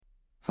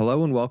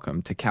Hello and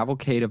welcome to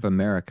Cavalcade of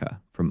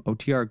America from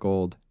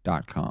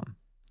OTRGold.com.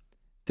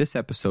 This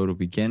episode will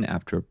begin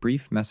after a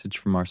brief message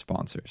from our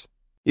sponsors.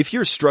 If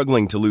you're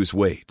struggling to lose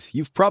weight,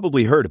 you've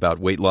probably heard about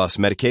weight loss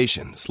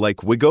medications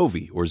like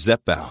Wegovy or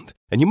Zepbound,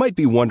 and you might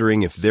be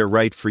wondering if they're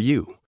right for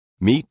you.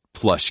 Meet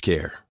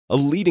PlushCare, a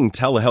leading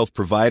telehealth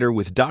provider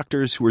with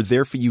doctors who are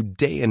there for you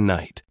day and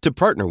night to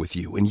partner with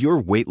you in your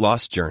weight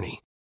loss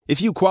journey.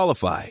 If you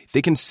qualify,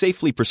 they can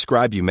safely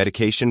prescribe you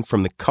medication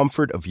from the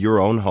comfort of your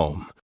own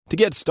home. To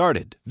get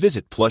started,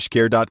 visit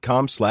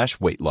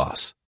plushcare.com/weight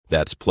loss.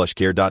 That's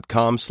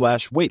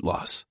plushcare.com/weight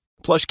loss.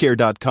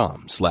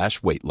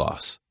 plushcare.com/weight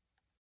loss.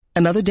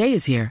 Another day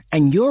is here,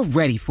 and you're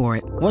ready for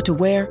it. What to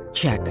wear?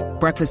 Check.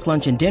 Breakfast,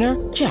 lunch, and dinner?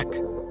 Check.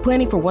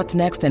 Planning for what's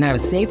next and how to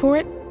save for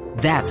it?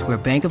 That's where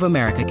Bank of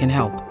America can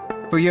help.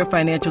 For your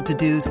financial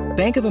to-dos,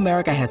 Bank of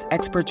America has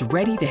experts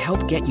ready to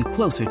help get you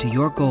closer to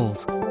your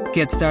goals.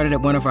 Get started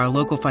at one of our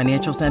local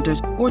financial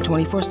centers or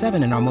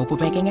 24/7 in our mobile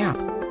banking app.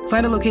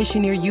 Find a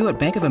location near you at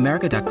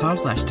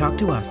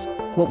bankofamerica.com/talktous.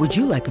 What would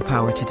you like the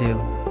power to do?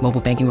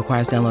 Mobile banking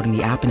requires downloading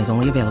the app and is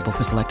only available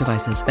for select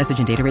devices. Message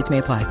and data rates may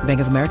apply.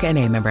 Bank of America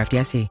N.A., member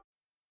FDIC.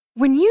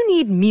 When you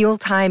need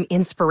mealtime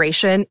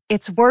inspiration,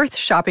 it's worth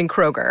shopping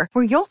Kroger,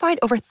 where you'll find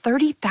over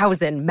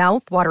 30,000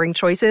 mouth-watering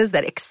choices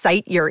that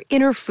excite your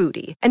inner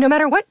foodie. And no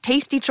matter what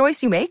tasty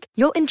choice you make,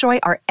 you'll enjoy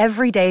our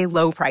everyday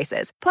low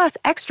prices, plus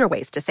extra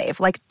ways to save,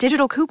 like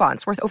digital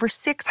coupons worth over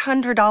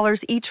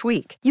 $600 each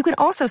week. You can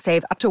also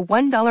save up to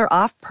 $1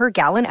 off per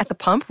gallon at the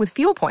pump with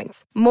fuel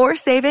points. More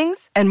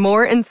savings and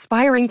more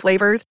inspiring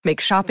flavors make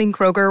shopping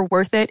Kroger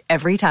worth it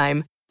every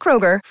time.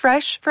 Kroger,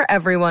 fresh for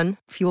everyone.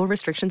 Fuel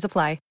restrictions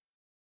apply.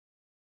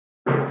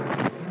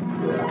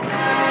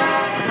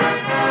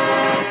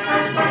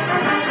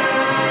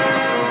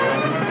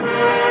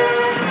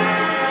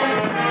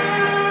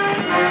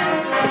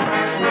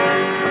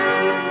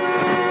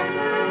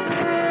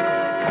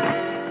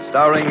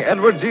 Starring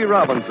Edward G.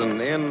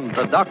 Robinson in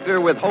The Doctor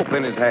with Hope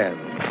in His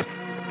Hands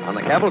on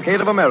the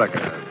Cavalcade of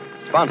America,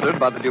 sponsored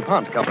by the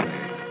DuPont Company,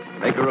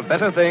 maker of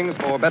better things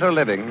for better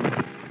living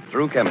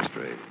through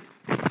chemistry.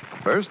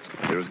 First,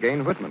 here's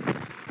Gane Whitman.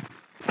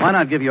 Why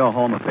not give your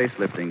home a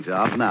facelifting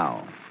job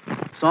now?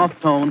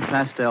 Soft-toned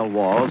pastel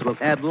walls will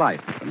add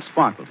life and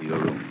sparkle to your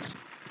rooms.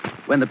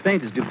 When the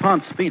paint is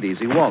DuPont Speed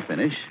Easy wall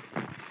finish,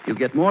 you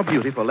get more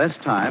beauty for less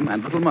time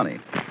and little money.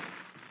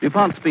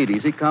 DuPont Speed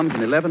Easy comes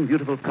in 11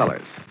 beautiful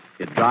colors.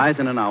 It dries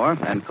in an hour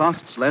and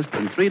costs less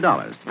than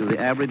 $3 to do the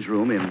average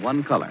room in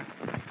one color.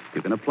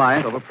 You can apply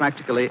it over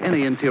practically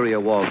any interior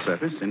wall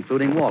surface,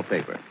 including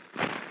wallpaper.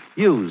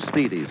 Use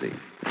Speed Easy.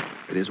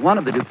 It is one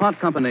of the DuPont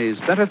Company's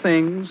better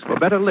things for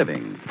better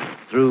living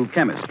through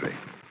chemistry.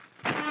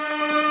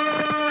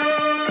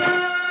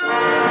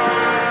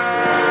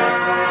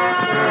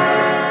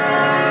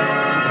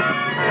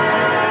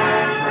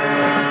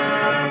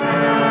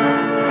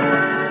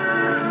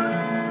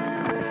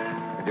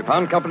 The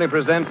DuPont Company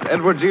presents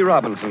Edward G.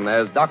 Robinson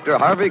as Dr.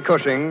 Harvey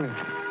Cushing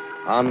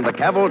on the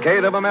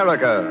Cavalcade of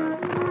America.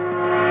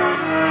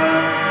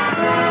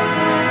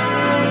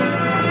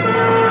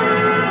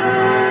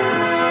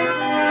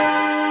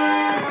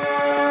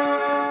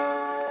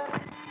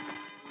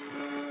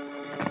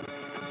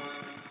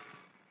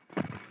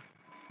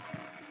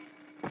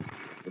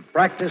 The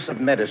practice of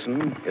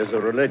medicine is a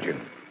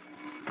religion.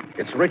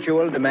 Its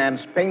ritual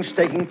demands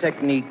painstaking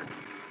technique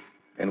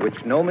in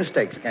which no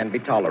mistakes can be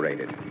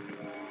tolerated.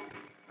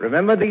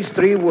 Remember these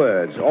three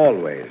words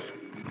always: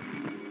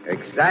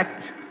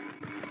 exact,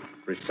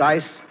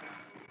 precise,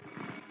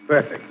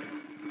 perfect.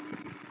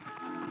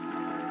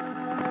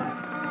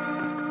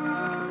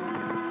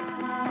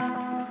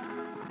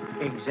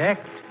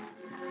 Exact,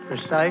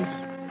 precise,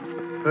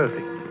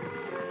 perfect.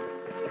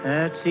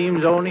 It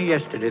seems only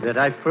yesterday that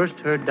I first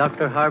heard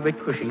Dr. Harvey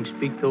Cushing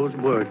speak those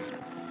words.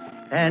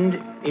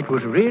 And it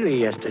was really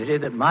yesterday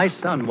that my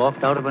son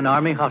walked out of an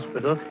army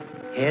hospital,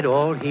 head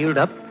all healed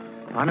up,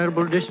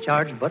 honorable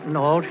discharge button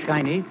all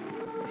shiny,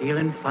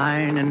 feeling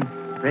fine and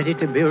ready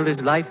to build his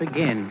life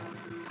again.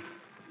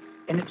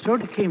 And it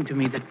sort of came to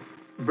me that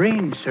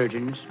brain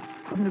surgeons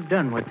couldn't have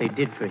done what they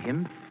did for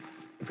him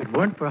if it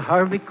weren't for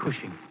Harvey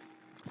Cushing.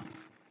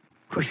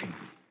 Cushing.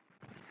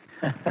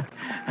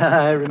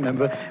 I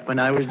remember when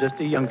I was just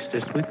a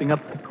youngster sweeping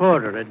up the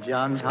corridor at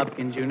Johns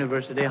Hopkins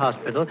University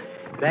Hospital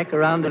back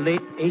around the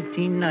late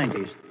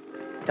 1890s.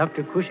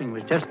 Dr. Cushing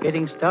was just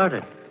getting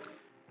started.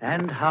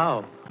 And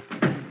how?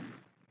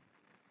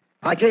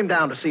 I came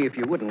down to see if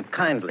you wouldn't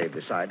kindly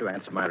decide to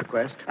answer my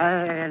request.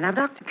 Now,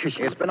 Dr.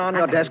 Cushing... It's been on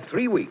your desk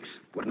 3 weeks.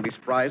 Wouldn't be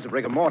surprised if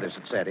rigor mortis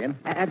had set in.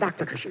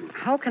 Dr. Cushing,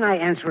 how can I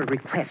answer a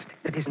request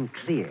that isn't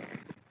clear?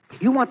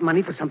 You want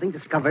money for something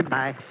discovered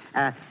by,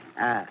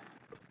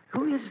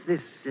 who is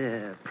this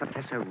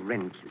Professor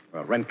Röntgen?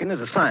 Well, Röntgen is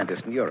a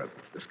scientist in Europe.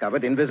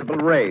 Discovered invisible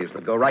rays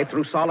that go right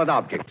through solid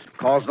objects.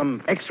 Calls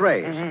them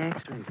X-rays.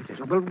 X-rays.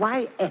 Well,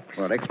 why X?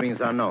 Well, X means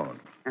unknown.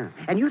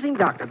 And you think,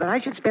 Doctor, that I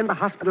should spend the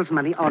hospital's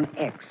money on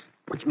X,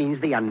 which means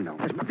the unknown.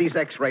 Yes, but these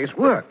X-rays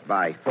work.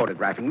 By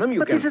photographing them, you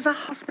but can... But this is a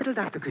hospital,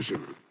 Dr.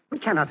 Cushing. We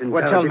cannot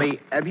indulge... Well, tell me,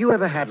 have you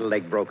ever had a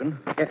leg broken?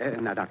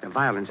 Now, Doctor,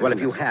 violence is... Well, if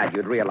you had,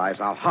 you'd realize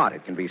how hard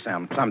it can be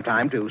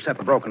sometime to set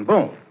the broken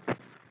bone.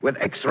 With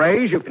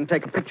X-rays, you can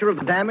take a picture of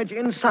the damage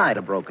inside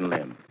a broken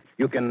limb.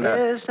 You can...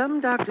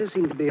 some doctors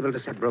seem to be able to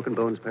set broken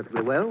bones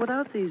perfectly well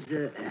without these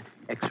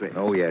X-rays.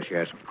 Oh,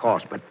 yes, of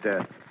course. But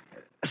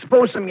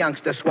suppose some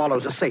youngster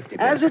swallows a safety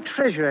pin. As a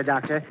treasurer,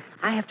 Doctor,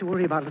 I have to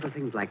worry about little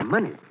things like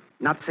money,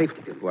 not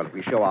safety pins. Well, if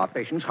we show our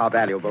patients how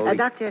valuable...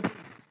 Doctor,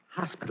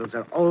 hospitals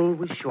are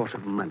always short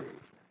of money.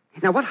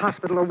 Now, what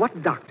hospital or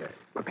what doctor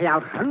will pay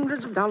out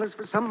hundreds of dollars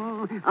for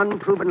some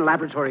unproven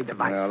laboratory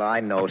device? Well, I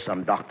know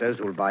some doctors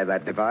who'll buy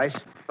that device.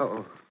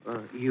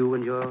 You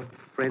and your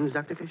friends,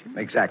 Dr. Fisher?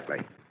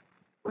 Exactly.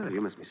 Well, you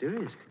must be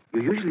serious.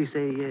 You usually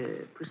say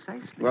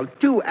precisely. Well,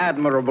 2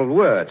 admirable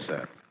words,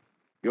 sir.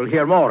 You'll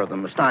hear more of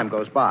them as time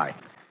goes by.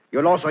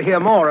 You'll also hear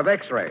more of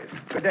X-rays.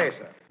 Good day,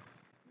 sir.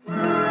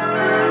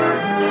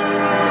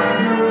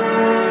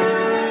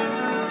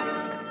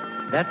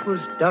 That was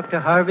Dr.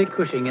 Harvey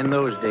Cushing in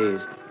those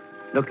days,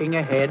 looking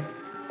ahead,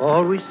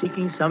 always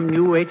seeking some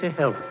new way to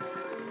help,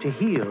 to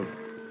heal.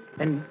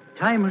 And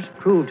time has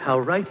proved how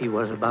right he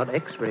was about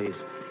X-rays.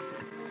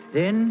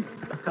 Then,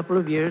 a couple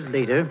of years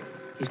later,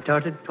 he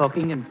started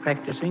talking and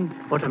practicing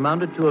what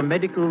amounted to a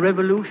medical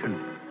revolution.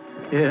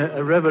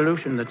 A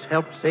revolution that's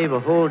helped save a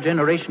whole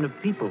generation of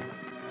people.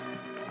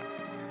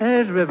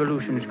 As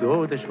revolutions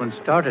go, this one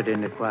started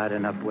in a quiet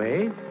enough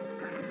way.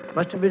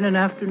 Must have been an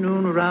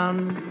afternoon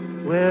around,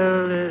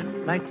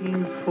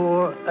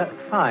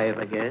 1905,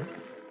 I guess.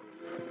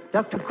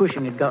 Dr.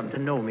 Cushing had gotten to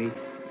know me.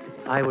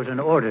 I was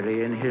an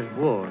orderly in his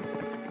ward.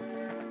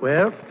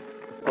 Well,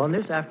 on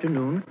this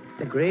afternoon,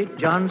 the great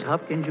Johns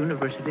Hopkins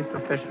University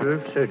professor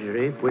of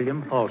surgery,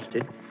 William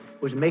Halstead,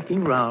 was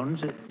making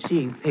rounds,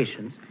 seeing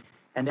patients,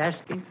 and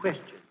asking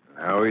questions.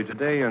 How are you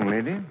today, young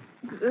lady?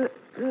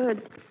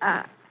 Good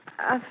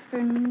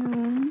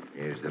afternoon.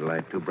 Is the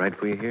light too bright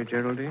for you here,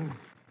 Geraldine?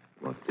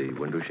 Want the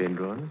window shade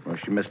drawn? Well,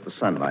 she missed the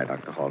sunlight,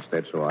 Dr.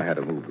 Halstead, so I had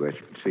to move where she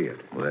could see it.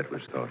 Well, that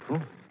was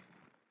thoughtful.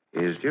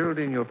 Is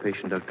Geraldine your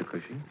patient, Dr.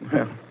 Cushing?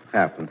 Well,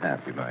 half and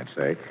half, you might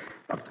say.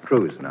 Dr.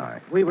 Cruz and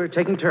I. We were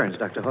taking turns,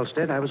 Dr.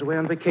 Halstead. I was away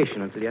on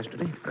vacation until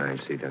yesterday. I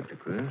see, Dr.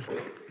 Cruz.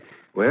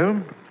 Well,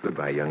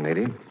 goodbye, young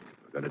lady.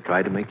 We're going to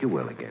try to make you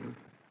well again.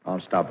 I'll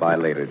stop by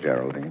later,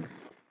 Geraldine.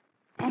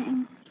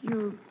 Thank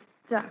you,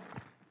 Doctor.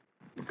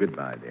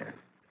 Goodbye, dear.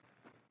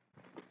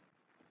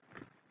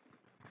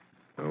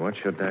 Well, what's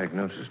your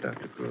diagnosis,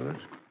 Dr. Cruz?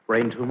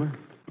 Brain tumor?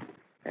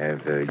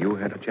 Have you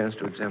had a chance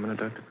to examine it,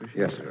 Dr. Cushing?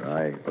 Yes, sir.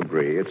 I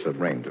agree. It's a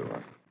brain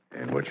tumor.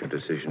 And what's your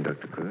decision,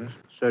 Dr. Cruz?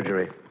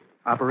 Surgery.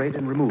 Operate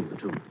and remove the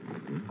tumor.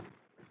 Mm-hmm.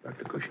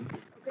 Dr. Cushing?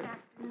 Good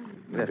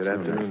afternoon. Good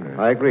afternoon, nurse.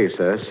 I agree,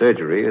 sir.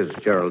 Surgery is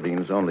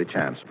Geraldine's only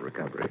chance of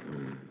recovery.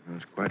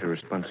 That's quite a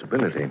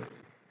responsibility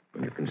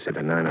when you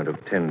consider 9 out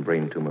of 10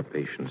 brain tumor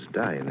patients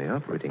die in the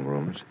operating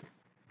rooms.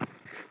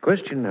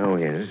 Question now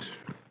is,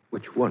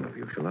 which one of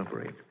you shall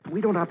operate?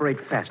 We don't operate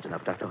fast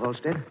enough, Dr.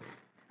 Halstead.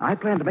 I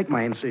plan to make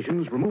my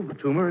incisions, remove the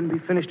tumor, and be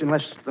finished in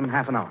less than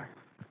half an hour.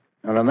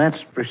 Well, and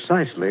that's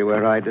precisely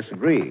where I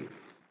disagree.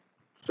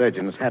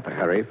 Surgeons had to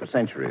hurry for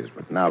centuries,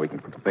 but now we can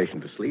put the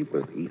patient to sleep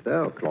with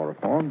ether or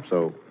chloroform,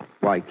 so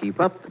why keep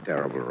up the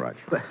terrible rush?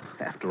 Well,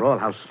 after all,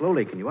 how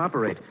slowly can you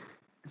operate?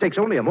 It takes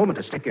only a moment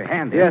to stick your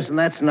hand in. Yes, and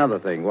that's another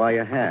thing. Why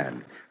your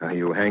hand? Are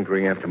you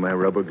hankering after my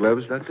rubber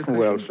gloves, Dr. Cushing?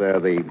 Well, sir,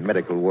 the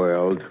medical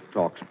world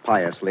talks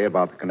piously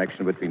about the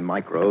connection between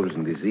microbes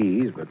and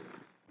disease, but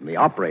in the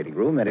operating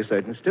room, many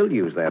surgeons still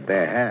use their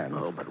bare hands.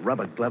 Oh, but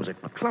rubber gloves are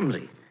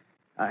clumsy.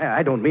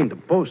 I don't mean to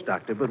boast,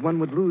 Doctor, but one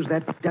would lose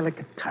that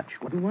delicate touch,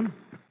 wouldn't one?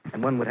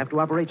 And one would have to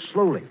operate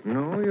slowly.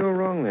 No, you're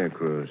wrong there,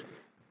 Cruz.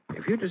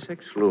 If you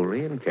dissect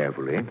slowly and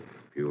carefully,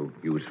 if you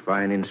use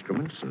fine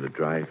instruments in a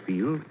dry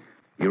field,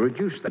 you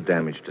reduce the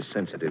damage to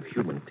sensitive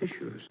human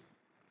tissues.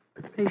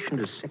 The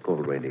patient is sick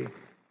already.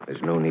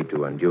 There's no need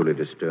to unduly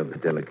disturb the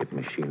delicate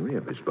machinery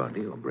of his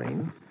body or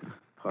brain.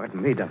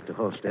 Pardon me, Dr.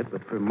 Halstead,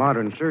 but for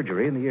modern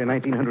surgery in the year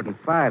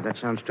 1905, that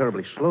sounds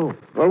terribly slow.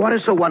 Well, what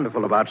is so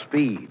wonderful about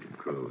speed,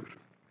 Cruz?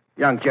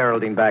 Young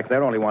Geraldine back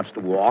there only wants to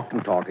walk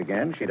and talk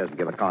again. She doesn't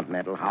give a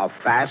continental how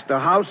fast or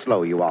how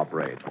slow you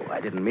operate. Oh, I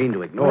didn't mean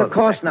to ignore Well, of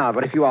course not,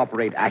 but if you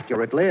operate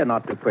accurately and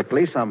not too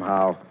quickly,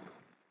 somehow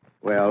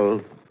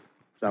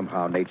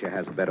nature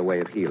has a better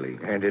way of healing.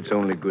 And it's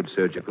only good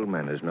surgical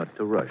manners not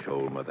to rush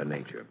old Mother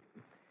Nature.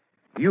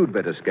 You'd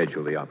better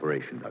schedule the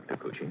operation, Dr.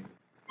 Cushing.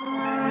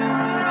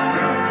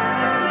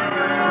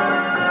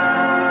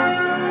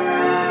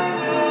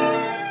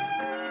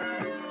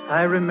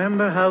 I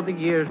remember how the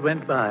years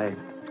went by.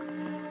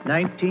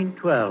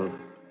 1912.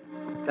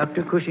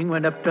 Dr. Cushing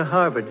went up to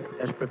Harvard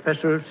as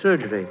professor of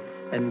surgery,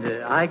 and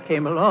I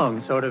came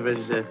along sort of as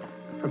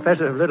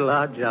professor of little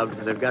odd jobs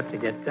that I've got to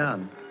get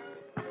done.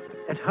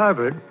 At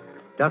Harvard,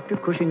 Dr.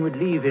 Cushing would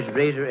leave his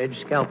razor-edged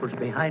scalpels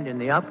behind in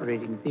the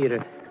operating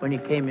theater when he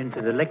came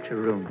into the lecture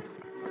room.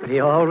 But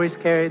he always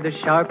carried the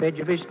sharp edge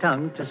of his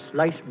tongue to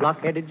slice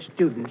block-headed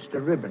students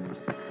to ribbons.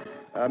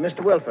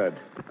 Mr. Wilford.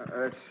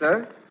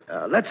 Sir?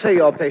 Let's say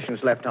your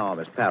patient's left arm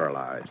is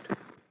paralyzed.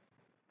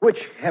 Which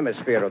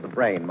hemisphere of the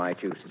brain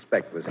might you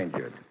suspect was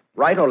injured?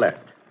 Right or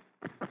left?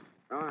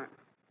 Oh,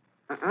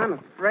 I'm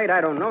afraid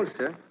I don't know,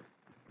 sir.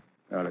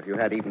 Well, if you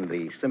had even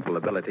the simple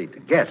ability to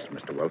guess,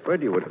 Mr.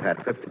 Wilford, you would have had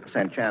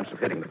 50% chance of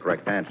hitting the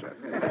correct answer.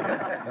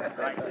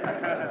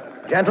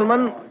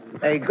 Gentlemen,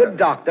 a good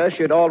doctor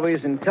should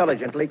always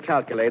intelligently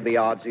calculate the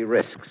odds he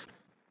risks.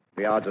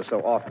 The odds are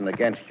so often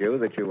against you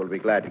that you will be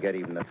glad to get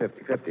even a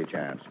 50-50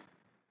 chance.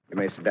 You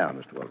may sit down,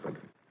 Mr. Wilford.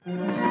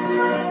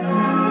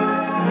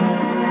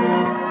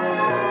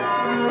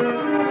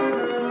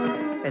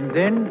 And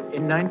then,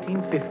 in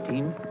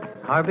 1915,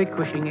 Harvey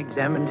Cushing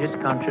examined his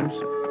conscience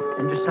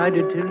and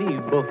decided to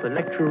leave both the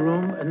lecture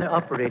room and the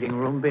operating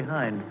room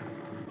behind.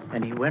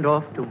 And he went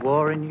off to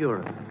war in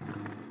Europe.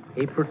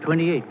 April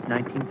 28,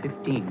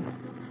 1915.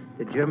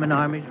 The German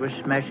armies were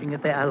smashing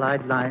at the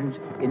Allied lines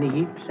in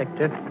the Ypres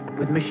sector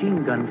with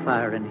machine gun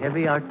fire and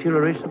heavy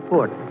artillery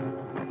support.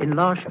 In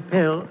La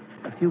Chapelle,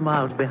 a few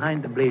miles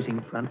behind the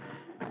blazing front,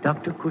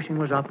 Dr. Cushing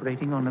was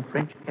operating on a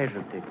French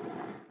casualty.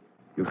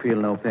 You feel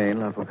no pain,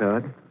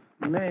 Lafocade?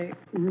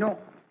 No,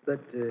 but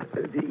there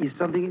is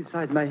something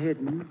inside my head.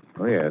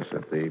 Oh, yes,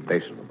 at the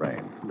base of the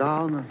brain.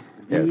 Down,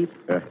 Yes, deep.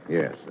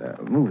 yes.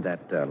 Move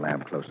that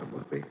lamp closer,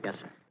 Boothby. Yes,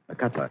 sir.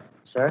 Cutler,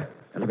 Sir?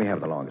 let me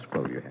have the longest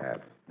probe you have.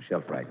 The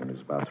shell fragment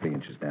is about 3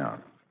 inches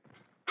down.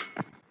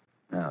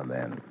 Now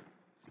then,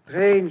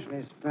 Strange,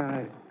 Miss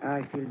Barry.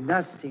 I feel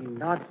nothing,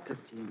 not a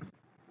thing.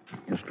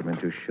 instrument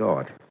too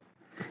short.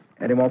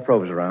 Any more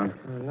probes around?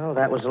 No,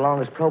 that was the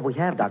longest probe we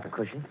have, Dr.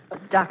 Cushing.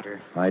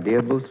 Doctor.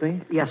 Idea,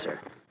 Boothby? Yes, sir.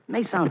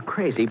 May sound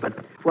crazy, but,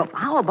 well,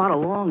 how about a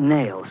long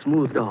nail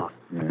smoothed off?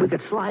 Yeah. We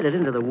could slide it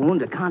into the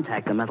wound to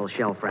contact the metal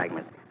shell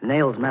fragment.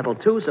 Nail's metal,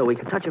 too, so we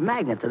could touch a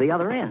magnet to the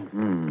other end.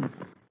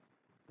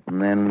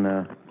 And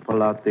then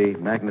pull out the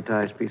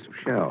magnetized piece of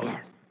shell.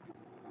 Yes.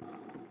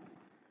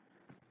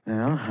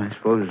 Well, I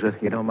suppose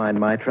you don't mind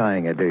my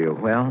trying it, do you?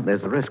 Well,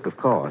 there's a risk, of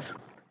course.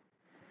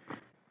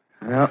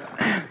 Well,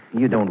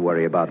 you don't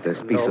worry about this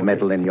piece of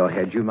metal in your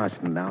head. You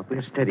mustn't now.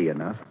 We're steady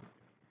enough.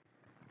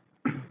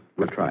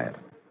 We'll try it.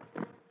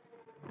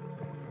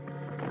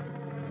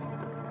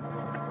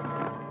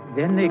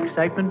 Then the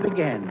excitement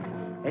began.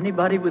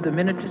 Anybody with a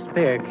minute to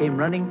spare came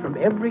running from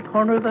every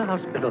corner of the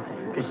hospital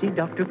to see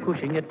Dr.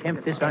 Cushing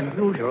attempt this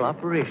unusual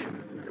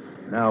operation.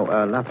 Now,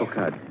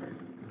 Lafocade,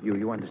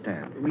 you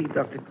understand? Oui,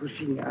 Dr.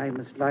 Cushing, I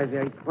must lie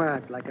very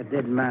quiet like a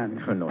dead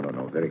man.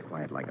 No. Very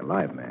quiet like a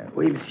live man.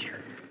 Oui, monsieur.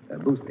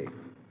 Boothby.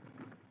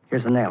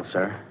 Here's the nail,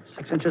 sir.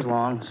 6 inches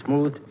long,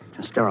 smoothed,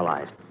 and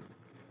sterilized.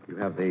 You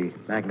have the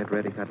magnet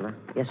ready, Cutler?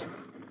 Yes, sir.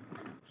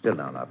 Still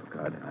down,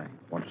 Lafocade. I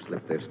want to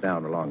slip this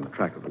down along the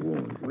track of the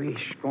wound. Oui,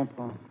 je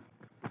comprends.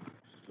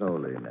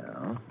 Slowly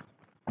now.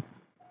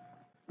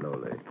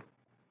 Slowly.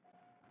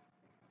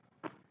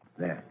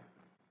 There.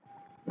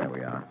 There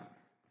we are.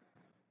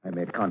 I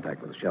made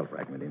contact with the shell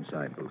fragment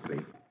inside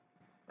Boothby.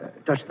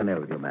 Touch the nail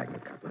with your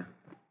magnet, Cutler.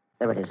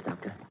 There it is,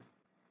 Doctor.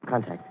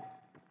 Contact.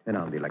 Turn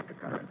on the electric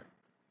current.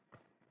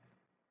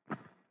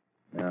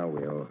 Now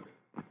we'll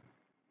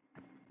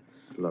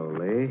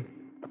slowly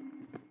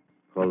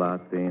pull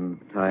out the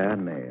entire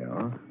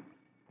nail.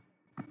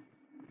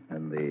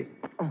 And the...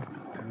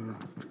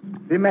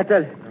 The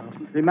metal.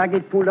 The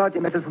magnet pulled out the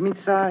metal from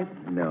inside.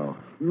 No.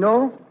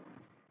 No?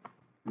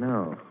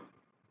 No.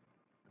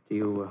 Do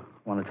you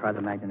want to try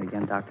the magnet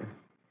again, Doctor?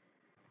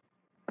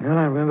 Well,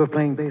 I remember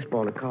playing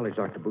baseball at college,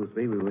 Dr.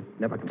 Boothby. We would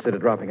never consider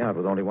dropping out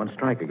with only one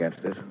strike against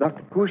us.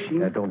 Dr. Cushing.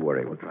 Don't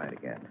worry. We'll try it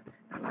again.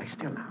 Now, lie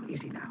still now.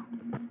 Easy now.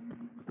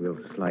 We'll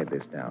slide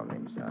this down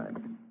inside.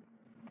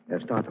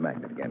 Start the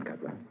magnet again,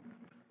 Cutler.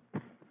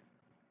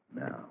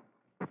 Now.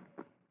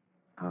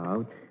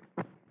 Out.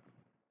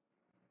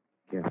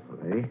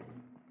 Carefully.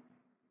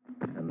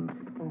 And...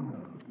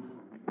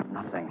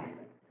 Nothing.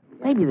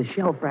 Maybe the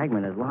shell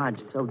fragment is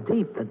lodged so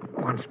deep that...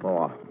 Once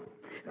more.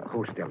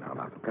 Hold still now,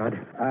 Lafocade.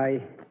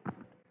 I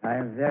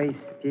am very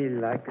still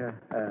like a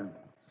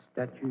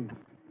statue.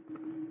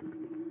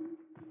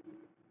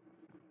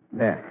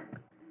 There.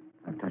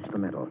 I've touched the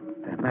metal.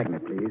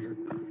 Magnet, please.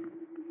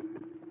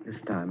 This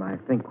time, I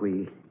think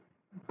we...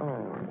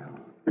 Oh.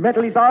 The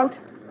metal is out?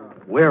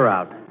 We're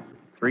out.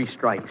 3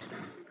 strikes.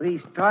 3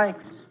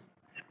 strikes?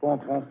 Je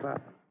comprends pas.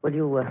 Would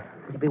you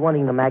be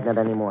wanting the magnet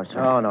anymore, sir?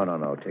 Oh,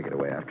 no. Take it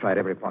away. I've tried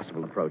every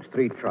possible approach.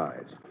 3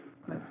 tries.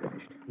 I'm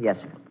finished. Yes,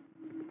 sir.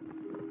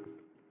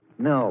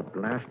 No,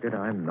 blast it,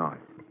 I'm not.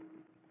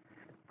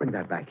 Bring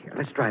that back here.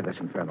 Let's try this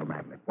infernal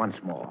magnet once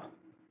more.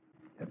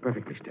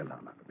 Perfectly still now,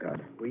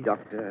 Lafocade. Oui,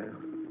 Doctor.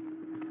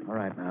 All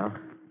right, now.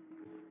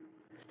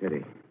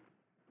 Steady.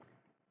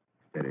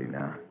 Steady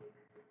now.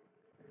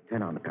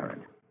 Turn on the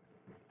current.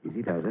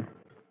 Easy does it.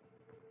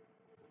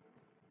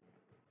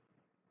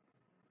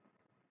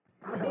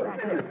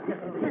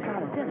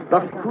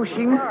 Dr.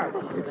 Cushing?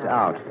 It's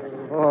out.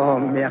 Oh,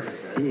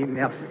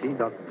 merci,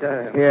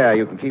 Doctor. Here,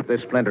 you can keep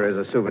this splinter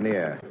as a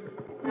souvenir.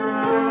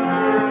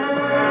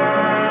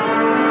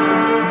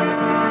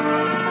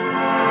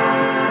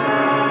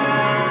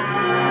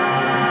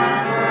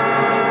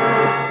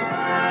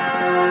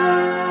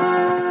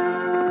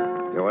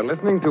 You're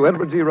listening listening to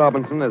Edward G.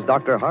 Robinson as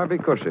Dr. Harvey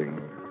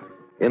Cushing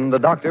in The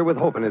Doctor with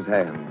Hope in His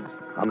Hands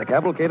on the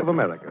Cavalcade of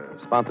America,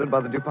 sponsored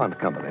by the DuPont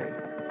Company,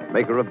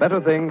 maker of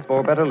better things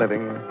for better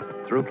living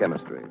through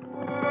chemistry.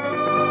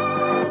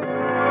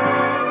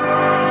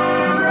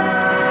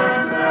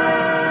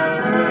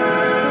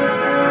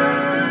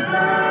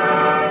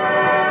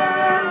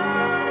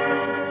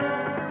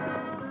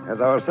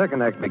 As our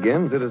second act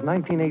begins, it is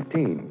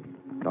 1918.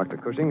 Dr.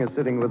 Cushing is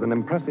sitting with an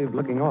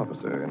impressive-looking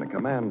officer in a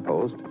command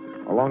post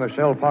along a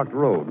shell-pocked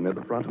road near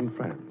the front in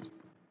France.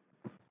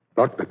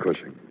 Dr.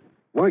 Cushing,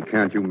 why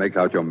can't you make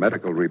out your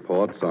medical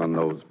reports on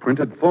those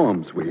printed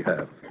forms we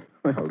have?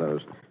 Well,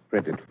 those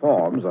printed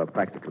forms are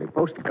practically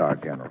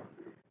postcard, General.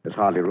 There's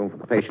hardly room for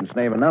the patient's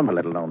name and number,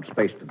 let alone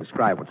space to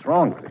describe what's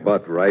wrong with him.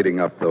 But writing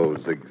up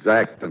those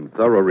exact and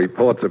thorough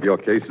reports of your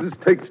cases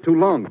takes too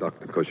long,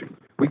 Dr. Cushing.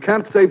 We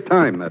can't save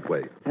time that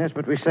way. Yes,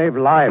 but we save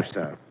lives,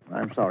 sir.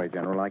 I'm sorry,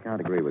 General. I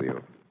can't agree with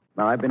you.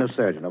 Now, I've been a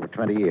surgeon over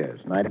 20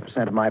 years.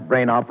 90% of my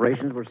brain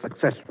operations were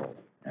successful.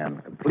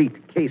 And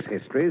complete case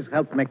histories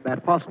helped make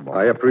that possible.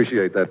 I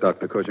appreciate that,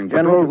 Dr. Cushing.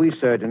 General, we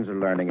surgeons are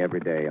learning every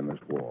day in this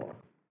war.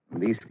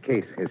 And these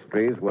case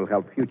histories will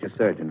help future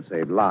surgeons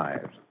save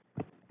lives.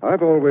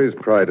 I've always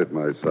prided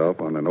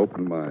myself on an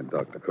open mind,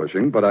 Dr.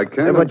 Cushing, but I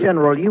can't... But,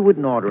 General, you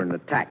wouldn't order an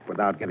attack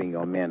without giving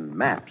your men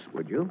maps,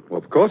 would you?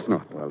 Well, of course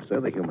not. Well, sir,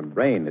 the human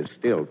brain is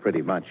still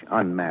pretty much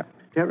unmapped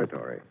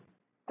territory.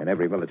 And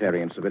every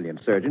military and civilian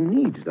surgeon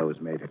needs those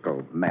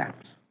medical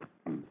maps.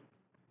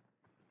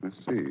 I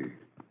see.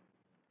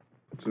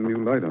 It's a new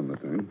light on the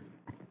thing.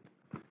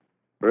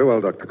 Very well,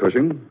 Dr.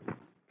 Cushing.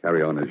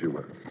 Carry on as you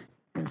were.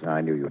 Yes,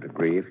 I knew you'd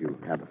agree if you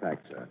had the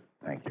facts, sir.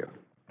 Thank you.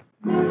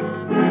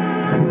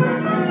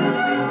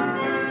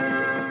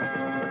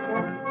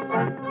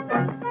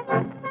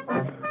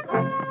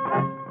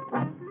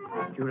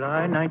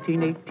 July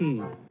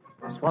 1918.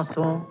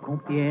 Soissons,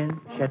 Compiègne,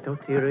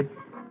 Château-Thierry.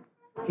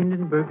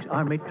 Hindenburg's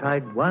army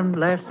tried one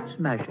last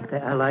smash at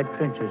the Allied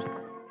trenches,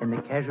 and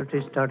the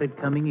casualties started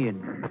coming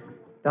in.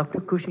 Dr.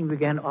 Cushing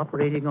began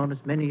operating on as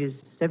many as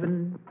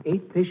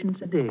 7-8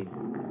 patients a day.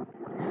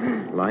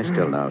 Lie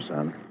still now,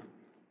 son.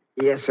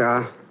 Yes,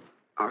 sir.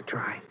 I'll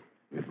try.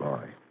 Good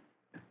boy.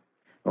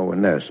 Oh,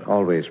 and nurse,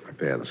 always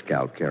prepare the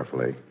scalp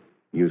carefully.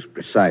 Use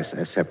precise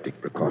aseptic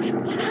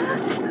precautions.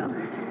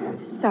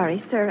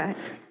 Sorry, sir.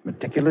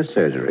 Meticulous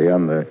surgery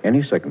under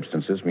any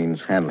circumstances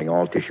means handling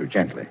all tissue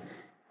gently.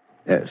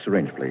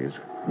 Syringe, please.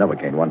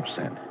 Novocaine,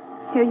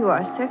 1%. Here you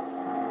are, sir.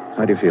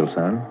 How do you feel,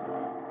 son?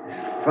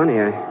 It's funny.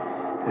 I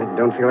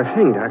don't feel a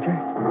thing, Doctor.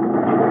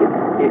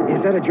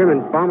 Is that a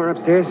German bomber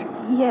upstairs?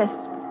 Yes,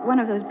 one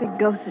of those big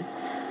ghosts.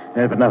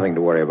 But nothing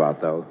to worry about,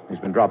 though. He's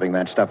been dropping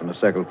that stuff in a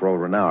circle for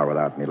over an hour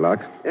without any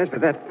luck. Yes,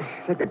 but that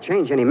could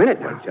change any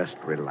minute now. Well, just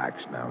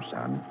relax now,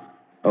 son.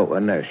 Oh,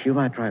 nurse, you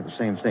might try the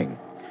same thing.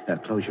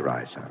 Close your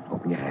eyes, son.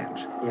 Open your hands.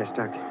 Yes,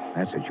 Doctor.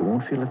 That's it. You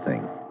won't feel a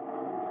thing.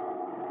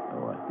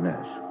 Oh,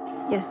 nurse.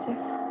 Yes, sir.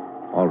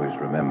 Always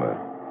remember,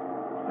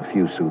 a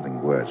few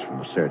soothing words from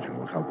the surgeon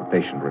will help a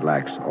patient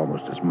relax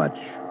almost as much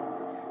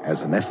as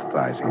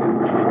anesthetizing him.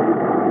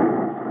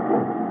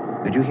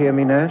 Did you hear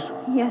me, nurse?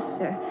 Yes,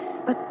 sir.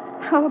 But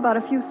how about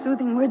a few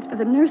soothing words for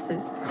the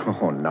nurses?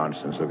 Oh,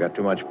 nonsense. They've got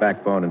too much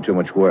backbone and too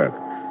much work.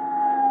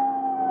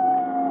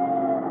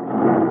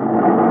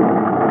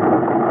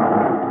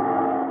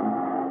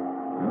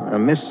 A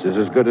miss is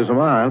as good as a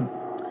mile.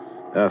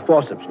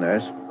 Forceps,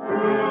 nurse.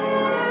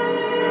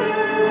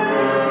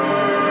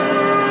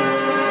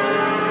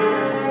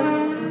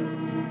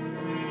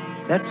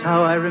 That's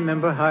how I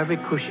remember Harvey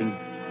Cushing,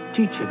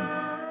 teaching,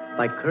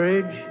 by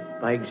courage,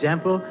 by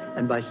example,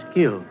 and by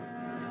skill.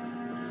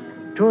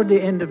 Toward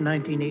the end of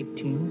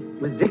 1918,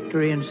 with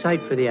victory in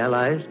sight for the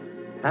Allies,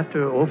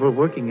 after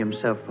overworking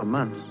himself for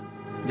months,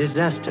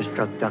 disaster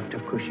struck Dr.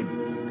 Cushing.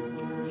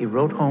 He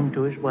wrote home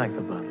to his wife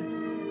about it.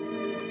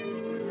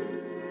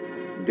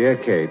 Dear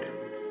Kate,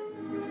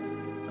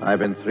 I've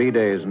been 3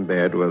 days in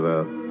bed with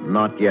a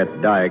not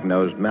yet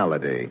diagnosed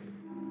malady.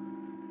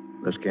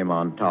 This came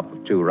on top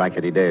of 2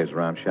 rackety days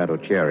around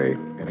Château-Thierry,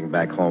 getting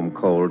back home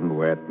cold and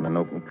wet in an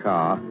open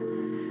car,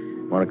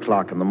 1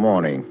 o'clock in the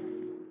morning.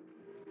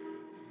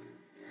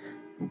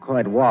 I'm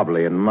quite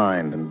wobbly in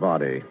mind and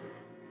body.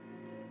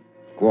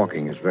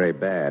 Walking is very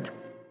bad.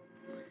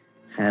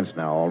 Hands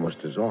now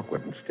almost as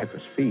awkward and stiff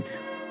as feet.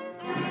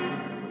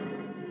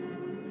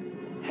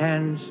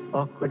 Hands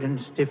awkward and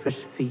stiff as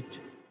feet.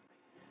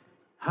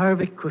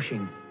 Harvey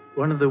Cushing,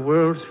 one of the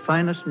world's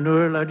finest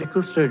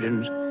neurological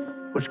surgeons,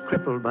 was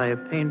crippled by a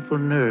painful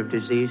nerve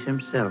disease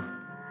himself.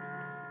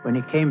 When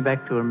he came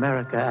back to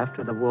America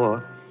after the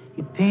war,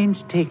 he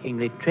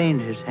painstakingly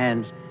trained his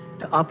hands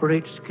to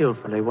operate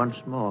skillfully once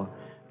more.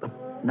 But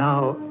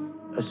now,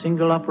 a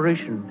single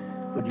operation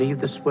would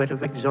leave the sweat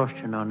of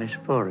exhaustion on his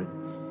forehead.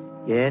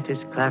 Yet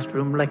his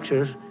classroom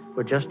lectures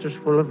were just as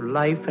full of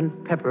life and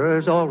pepper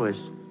as always.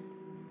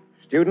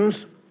 Students,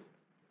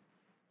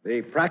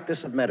 the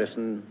practice of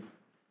medicine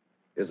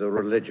is a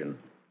religion.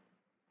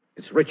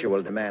 Its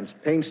ritual demands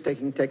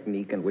painstaking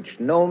technique in which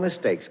no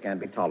mistakes can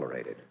be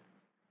tolerated.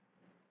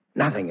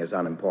 Nothing is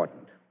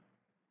unimportant.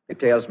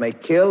 Details may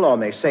kill or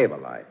may save a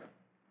life.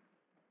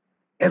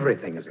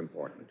 Everything is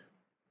important.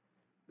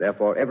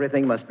 Therefore,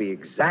 everything must be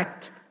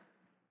exact,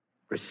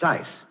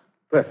 precise,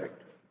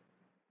 perfect.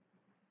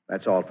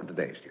 That's all for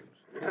today, students.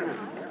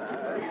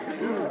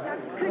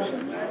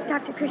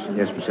 Dr. Cushing.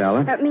 Yes, Miss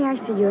Allen? May I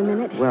see you a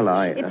minute? Well,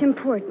 It's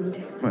important.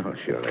 Well,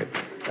 surely.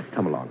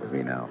 Come along with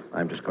me now.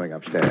 I'm just going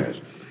upstairs.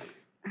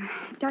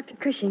 Dr.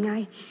 Cushing,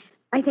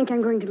 I think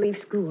I'm going to leave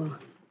school.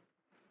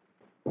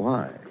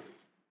 Why?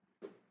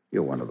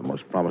 You're one of the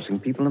most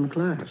promising people in the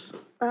class.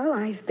 Well,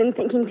 I've been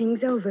thinking things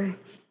over.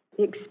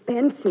 The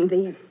expense and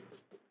the...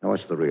 Now,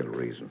 what's the real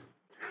reason?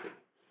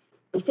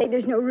 They say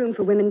there's no room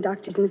for women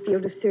doctors in the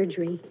field of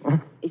surgery.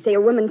 They say a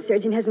woman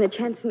surgeon hasn't a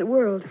chance in the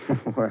world.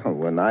 Well,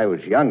 when I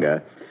was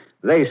younger,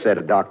 they said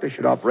a doctor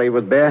should operate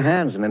with bare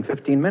hands and in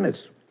 15 minutes.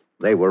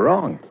 They were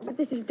wrong. But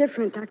this is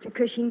different, Dr.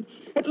 Cushing.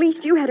 At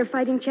least you had a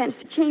fighting chance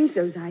to change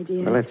those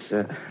ideas. Well,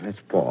 let's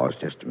pause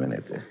just a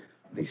minute.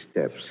 These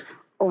steps.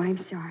 Oh,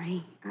 I'm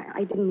sorry.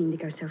 I didn't mean to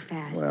go so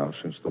fast. Well,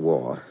 since the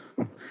war,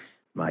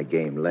 my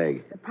game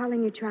leg. The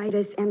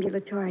polynucleatus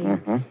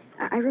ambulatoria. Mm-hmm.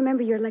 I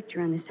remember your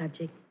lecture on the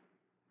subject.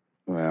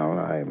 Well,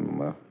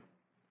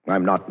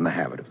 I'm not in the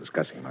habit of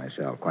discussing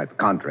myself. Quite the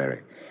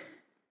contrary.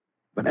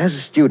 But as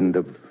a student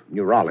of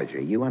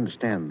neurology, you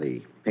understand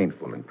the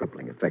painful and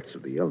crippling effects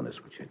of the illness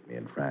which hit me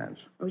in France.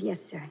 Oh, yes,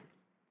 sir.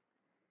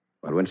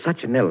 Well, when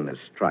such an illness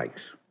strikes,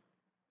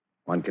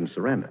 one can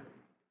surrender.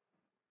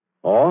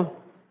 Or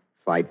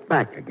fight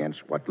back against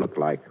what looked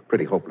like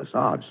pretty hopeless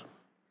odds.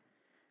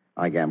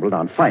 I gambled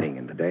on fighting,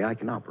 and today I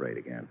can operate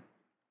again.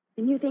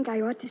 Then you think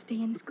I ought to stay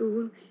in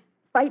school?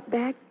 Fight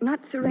back, not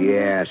surrender?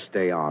 Yes,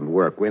 stay on,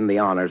 work, win the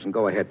honors, and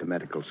go ahead to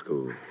medical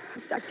school.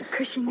 Dr.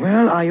 Cushing.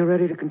 Well, are you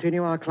ready to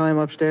continue our climb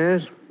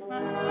upstairs?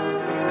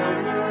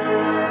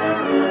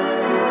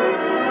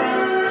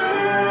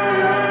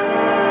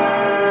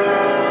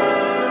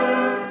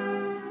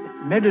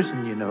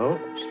 Medicine, you know,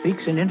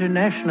 speaks an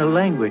international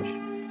language.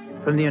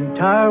 From the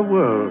entire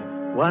world,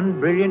 one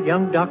brilliant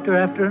young doctor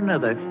after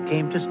another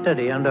came to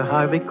study under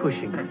Harvey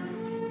Cushing.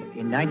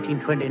 In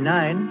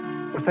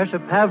 1929, Professor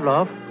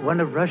Pavlov, one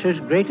of Russia's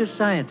greatest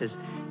scientists,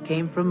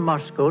 came from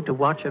Moscow to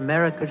watch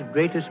America's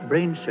greatest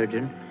brain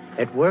surgeon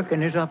at work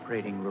in his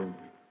operating room.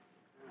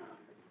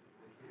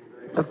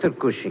 Dr.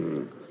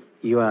 Cushing,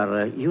 you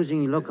are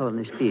using local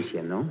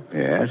anesthesia, no?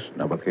 Yes,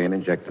 Novocaine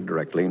injected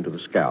directly into the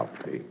scalp.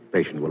 The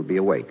patient will be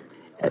awake.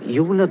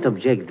 You will not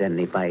object, then,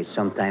 if I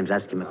sometimes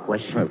ask him a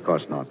question? Of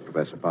course not,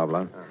 Professor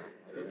Pavlov.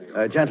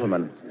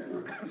 Gentlemen,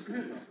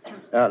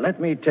 let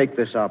me take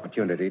this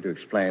opportunity to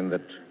explain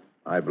that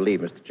I believe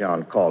Mr.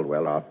 John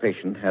Caldwell, our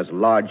patient, has a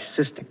large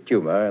cystic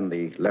tumor in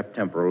the left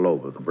temporal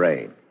lobe of the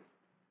brain.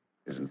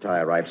 His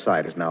entire right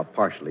side is now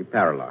partially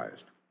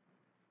paralyzed.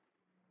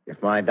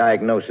 If my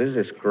diagnosis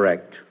is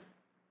correct,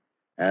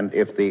 and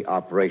if the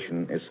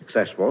operation is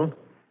successful,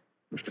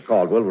 Mr.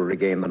 Caldwell will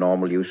regain the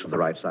normal use of the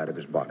right side of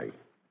his body.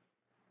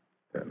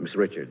 Miss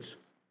Richards,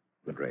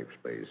 the drapes,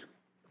 please.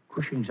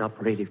 Cushing's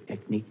operative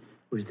technique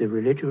was the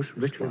religious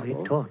ritual he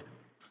taught.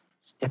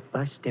 Step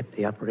by step,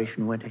 the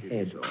operation went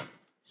ahead.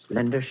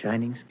 Slender,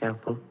 shining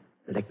scalpel,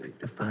 electric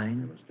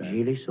define,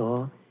 Gilly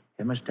saw,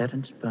 hemostat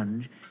and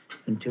sponge,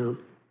 until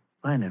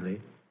finally...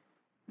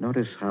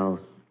 Notice how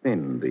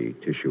thin the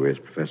tissue is,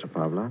 Professor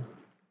Pavlov.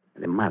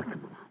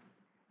 Remarkable.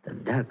 The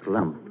dark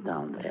lump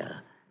down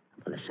there,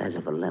 about the size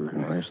of a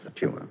lemon. Well, that's the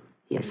tumor.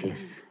 Yes.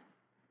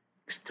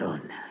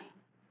 Extraordinary.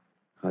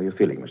 How are you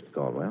feeling, Mr.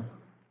 Caldwell?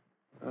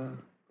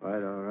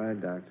 Quite all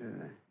right,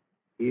 Doctor.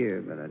 I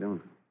hear, but I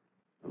don't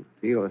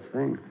feel a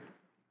thing.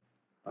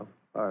 How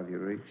far have you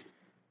reached?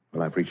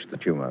 Well, I've reached the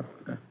tumor.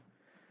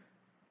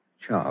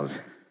 Charles,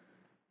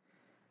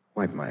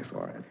 wipe my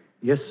forehead.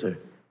 Yes, sir.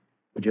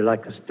 Would you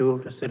like a stool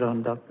to sit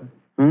on, Doctor?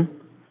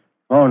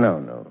 Oh, no.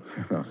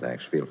 No,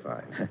 thanks. Feel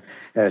fine.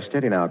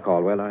 Steady now,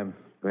 Caldwell. I'm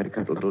going to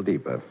cut a little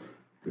deeper.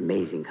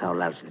 Amazing how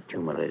large the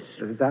tumor is.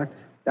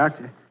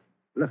 Doctor,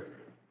 look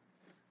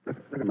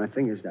at my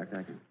fingers, Doctor.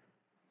 I can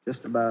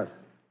just about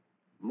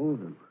move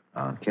them.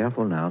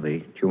 Careful now.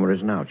 The tumor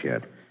isn't out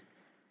yet.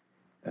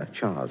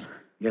 Charles.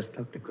 Yes,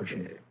 Dr.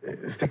 Cushing.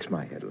 Fix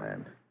my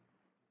headland.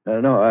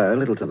 No, a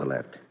little to the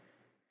left.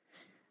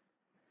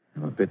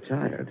 I'm a bit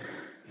tired.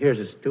 Here's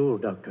a stool,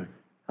 Doctor.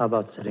 How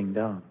about sitting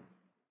down?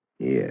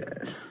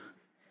 Yes.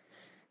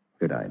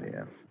 Good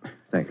idea.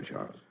 Thank you,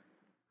 Charles.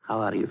 How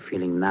are you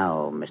feeling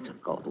now, Mr.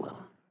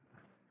 Caldwell?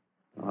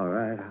 All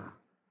right.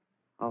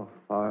 How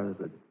far has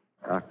the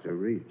doctor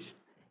reached?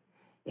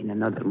 In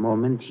another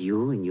moment,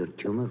 you and your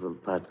tumor will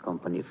part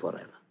company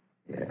forever.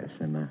 Yes,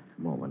 in a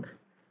moment.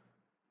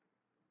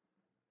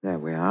 There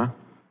we are.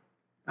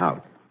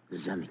 Out.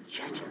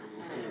 Замечательно.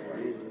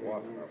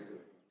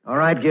 All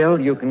right, Gil,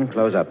 you can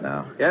close up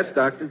now. Yes,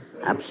 Doctor.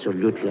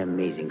 Absolutely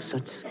amazing.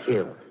 Such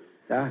skill.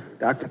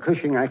 Dr.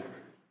 Cushing, I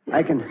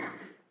can...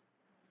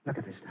 Look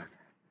at this, Doctor.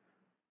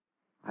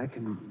 I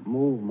can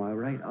move my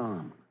right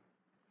arm.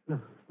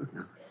 Look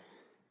now.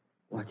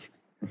 Watch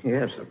me.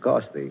 Yes, of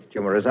course. The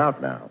tumor is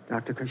out now.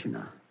 Dr. Cushing,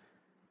 now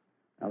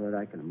that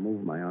I can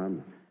move my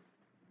arm,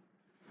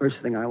 first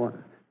thing I want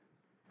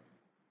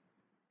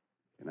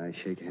Can I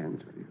shake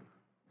hands with you?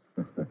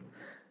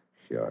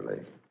 Surely.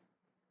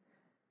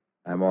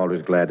 I'm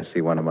always glad to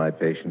see one of my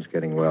patients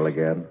getting well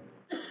again.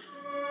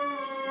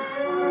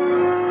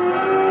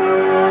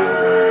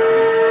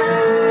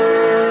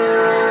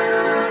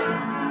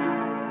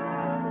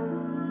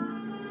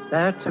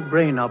 That's a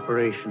brain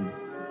operation.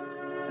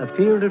 A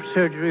field of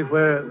surgery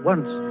where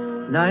once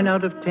 9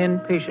 out of 10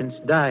 patients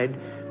died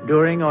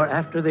during or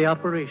after the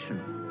operation.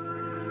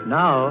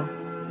 Now,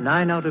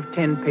 9 out of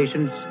 10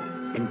 patients,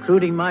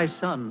 including my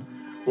son,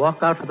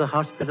 walk out of the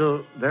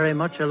hospital very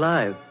much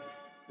alive,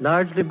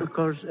 largely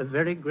because a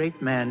very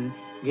great man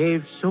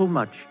gave so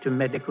much to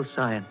medical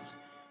science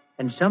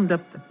and summed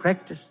up the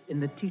practice in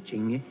the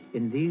teaching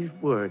in these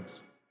words.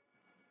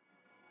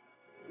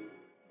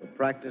 The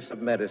practice of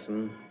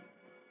medicine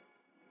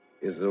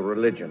is a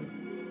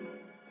religion.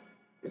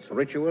 Its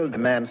ritual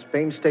demands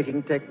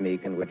painstaking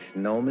technique in which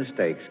no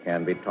mistakes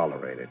can be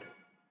tolerated.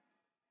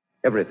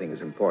 Everything is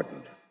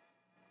important.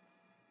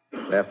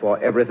 Therefore,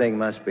 everything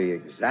must be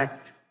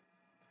exact,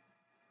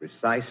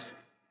 precise,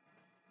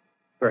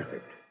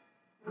 perfect.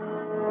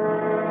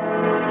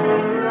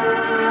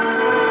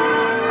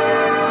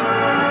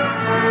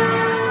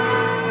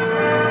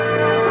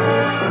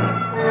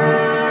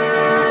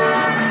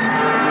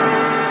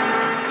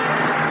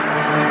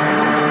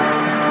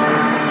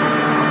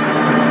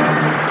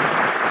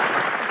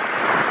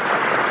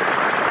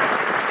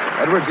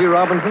 Edward G.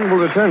 Robinson will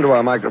return to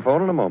our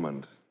microphone in a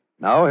moment.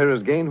 Now, here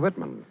is Gain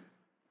Whitman.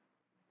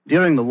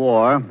 During the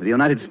war, the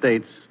United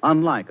States,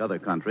 unlike other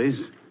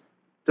countries,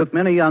 took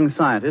many young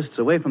scientists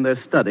away from their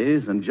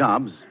studies and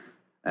jobs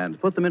and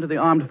put them into the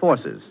armed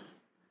forces.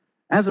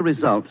 As a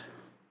result,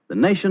 the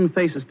nation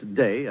faces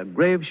today a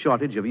grave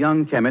shortage of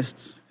young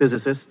chemists,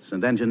 physicists,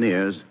 and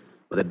engineers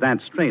with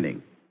advanced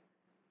training.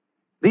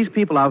 These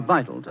people are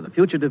vital to the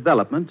future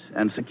development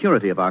and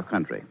security of our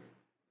country.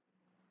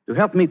 To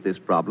help meet this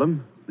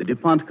problem, the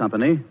DuPont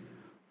Company,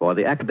 for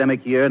the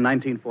academic year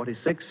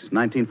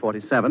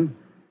 1946-1947,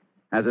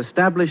 has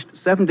established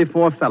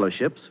 74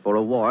 fellowships for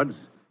awards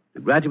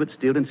to graduate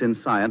students in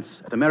science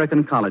at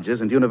American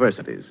colleges and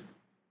universities.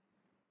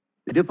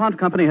 The DuPont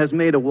Company has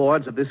made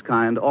awards of this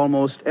kind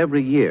almost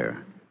every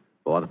year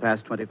for the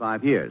past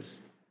 25 years,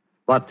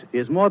 but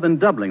is more than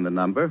doubling the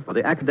number for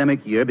the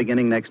academic year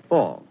beginning next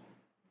fall.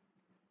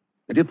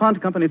 The DuPont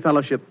Company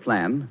Fellowship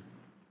Plan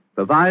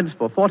provides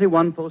for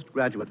 41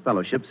 postgraduate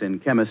fellowships in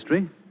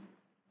chemistry,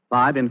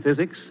 5 in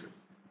physics,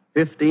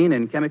 15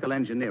 in chemical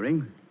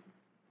engineering,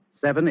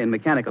 7 in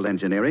mechanical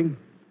engineering,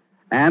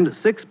 and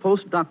 6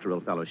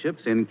 postdoctoral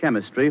fellowships in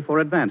chemistry for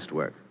advanced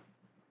work.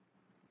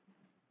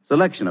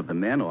 Selection of the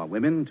men or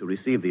women to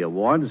receive the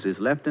awards is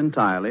left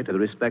entirely to the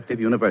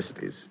respective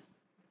universities.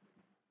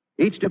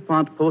 Each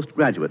DuPont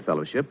postgraduate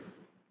fellowship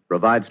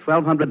provides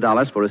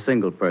 $1,200 for a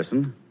single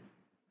person,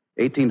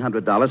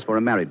 $1,800 for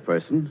a married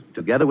person,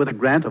 together with a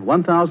grant of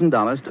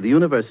 $1,000 to the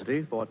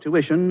university for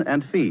tuition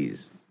and fees.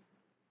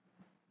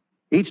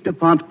 Each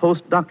DuPont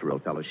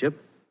postdoctoral fellowship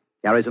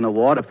carries an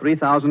award of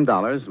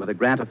 $3,000 with a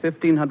grant of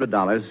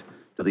 $1,500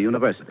 to the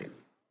university.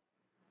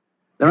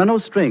 There are no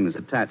strings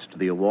attached to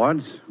the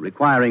awards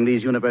requiring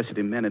these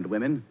university men and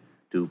women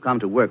to come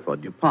to work for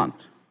DuPont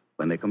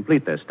when they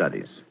complete their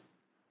studies.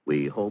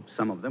 We hope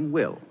some of them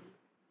will,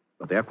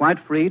 but they're quite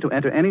free to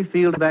enter any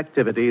field of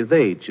activity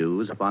they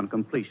choose upon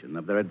completion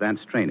of their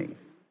advanced training.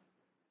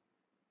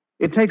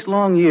 It takes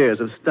long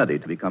years of study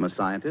to become a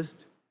scientist,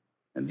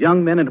 and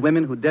young men and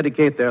women who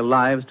dedicate their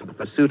lives to the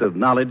pursuit of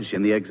knowledge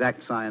in the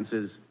exact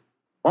sciences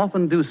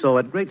often do so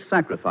at great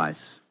sacrifice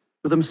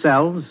to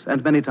themselves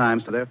and many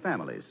times to their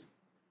families.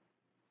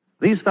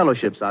 These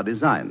fellowships are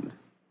designed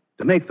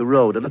to make the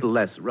road a little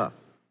less rough.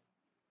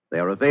 They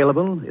are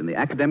available in the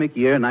academic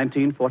year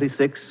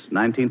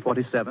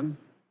 1946-1947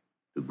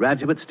 to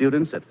graduate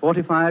students at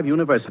 45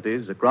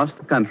 universities across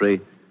the country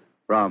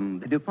from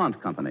the DuPont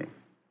Company,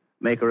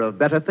 maker of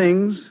better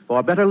things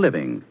for better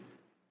living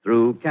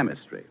through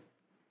chemistry.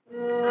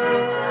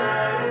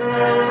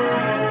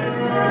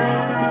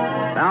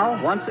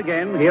 Now, once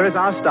again, here is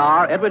our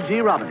star, Edward G.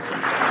 Robinson.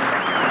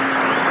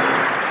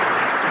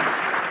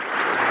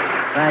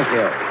 Thank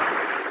you.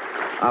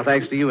 Our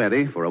thanks to you,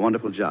 Eddie, for a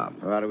wonderful job.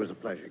 Well, it was a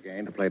pleasure,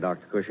 Gain, to play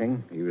Dr.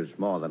 Cushing. He was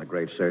more than a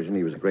great surgeon.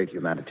 He was a great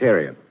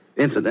humanitarian.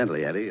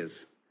 Incidentally, Eddie, it's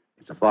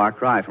a far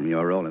cry from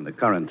your role in the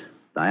current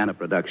Diana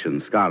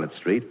production, Scarlet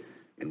Street,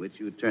 in which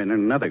you turn in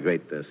another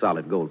great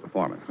solid gold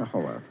performance. Oh,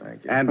 well,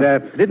 thank you. And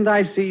didn't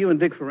I see you and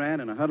Dick Ferran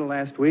in a huddle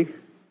last week?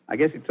 I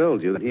guess he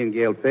told you that he and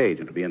Gail Page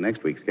would be in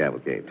next week's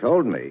cavalcade.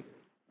 Told me.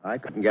 I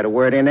couldn't get a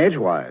word in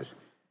edgewise.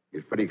 He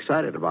was pretty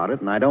excited about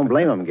it, and I don't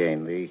blame him,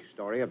 Gain. The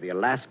story of the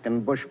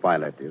Alaskan bush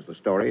pilot is the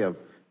story of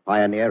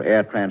pioneer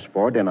air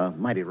transport in a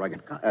mighty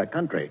rugged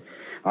country.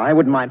 I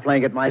wouldn't mind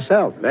playing it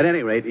myself. At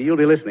any rate, you'll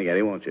be listening,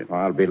 Eddie, won't you?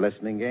 I'll be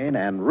listening, Gain,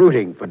 and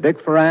rooting for Dick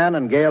Ferran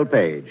and Gail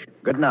Page.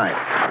 Good night.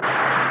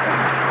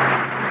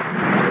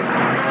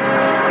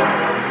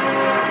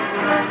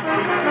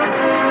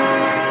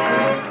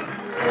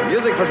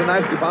 Music for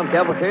tonight's DuPont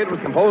Cavalcade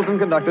was composed and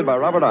conducted by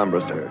Robert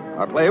Armbruster.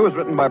 Our play was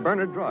written by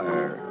Bernard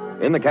Dreyer.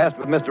 In the cast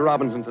with Mr.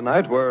 Robinson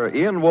tonight were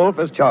Ian Wolfe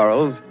as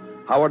Charles,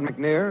 Howard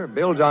McNear,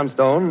 Bill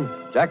Johnstone,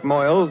 Jack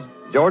Moyles,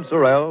 George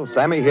Sorrell,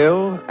 Sammy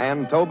Hill,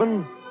 Ann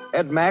Tobin,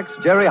 Ed Max,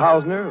 Jerry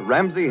Hausner,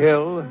 Ramsey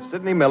Hill,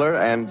 Sidney Miller,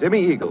 and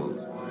Jimmy Eagles.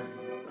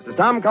 This is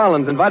Tom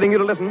Collins inviting you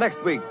to listen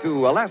next week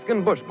to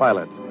Alaskan Bush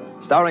Pilots,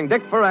 starring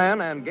Dick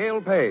Foran and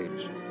Gail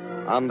Page,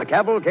 on the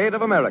Cavalcade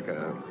of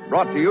America,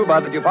 brought to you by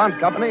the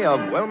DuPont Company of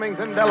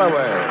Wilmington,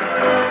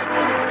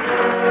 Delaware.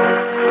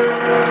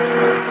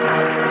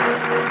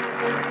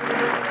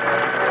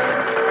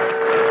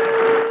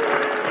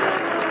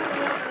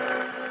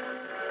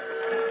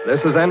 This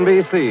is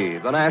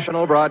NBC, the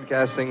national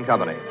broadcasting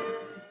company.